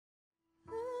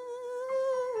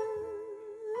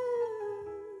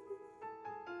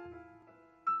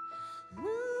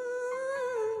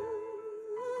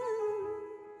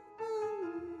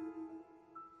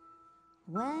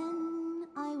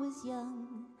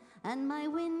and my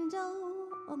window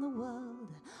on the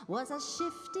world was as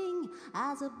shifting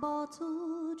as a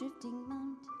bottle drifting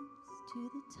mountains to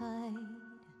the tide.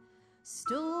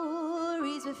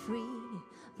 Stories were free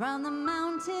from the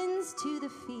mountains to the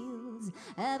fields,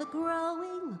 ever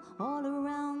growing all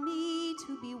around me,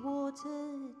 to be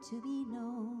watered, to be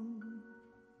known.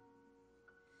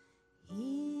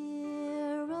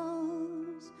 Heroes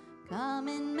come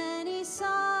in many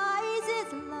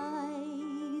sizes.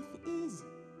 Life is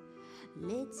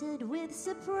littered with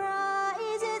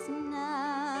surprises.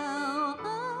 Now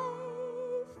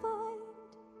I find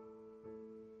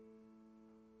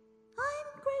I'm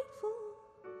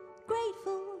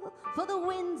grateful for the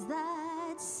winds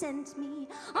that sent me.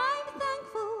 I'm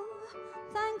thankful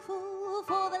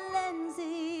for the lens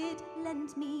it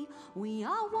lent me. We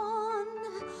are one,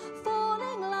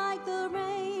 falling like the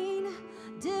rain,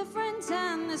 different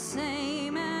and the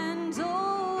same, and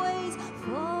always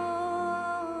falling.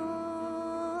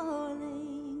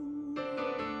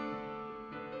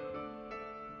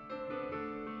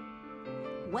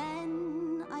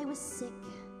 When I was sick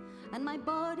and my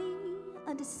body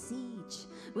under siege,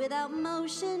 without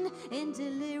motion, in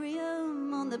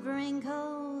delirium, on the brink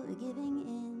of giving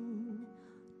in,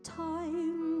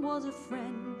 time was a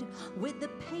friend with the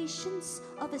patience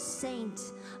of a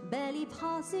saint, barely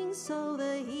passing, so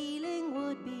the healing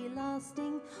would be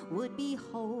lasting, would be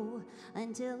whole,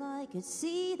 until I could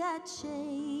see that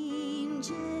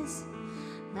changes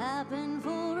happen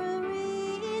for a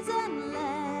reason.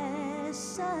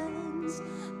 Lessons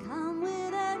come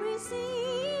with every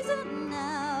season.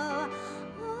 Now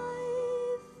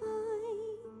I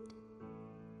find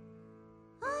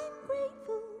I'm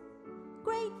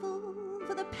grateful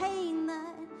for the pain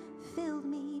that filled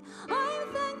me.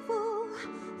 I'm thankful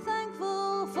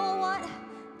for what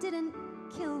didn't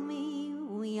kill me.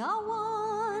 We are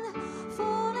one,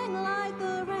 falling like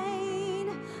the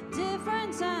rain,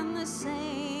 different and the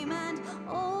same, and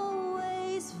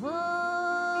always falling.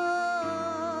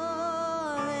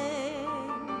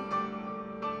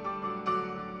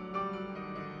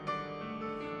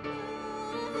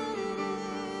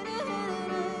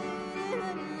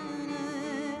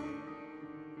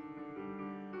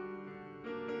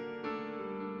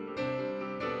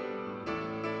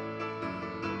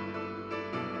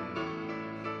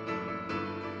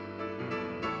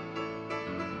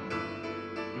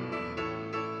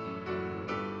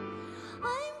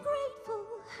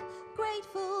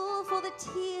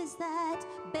 Tears that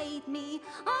bathed me.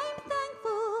 I'm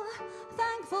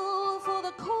thankful for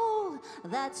the call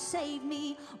that saved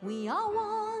me. We are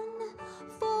one,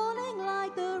 falling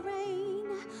like the rain,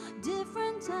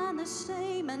 different and the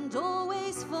same, and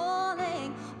always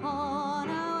falling on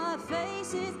our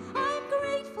faces.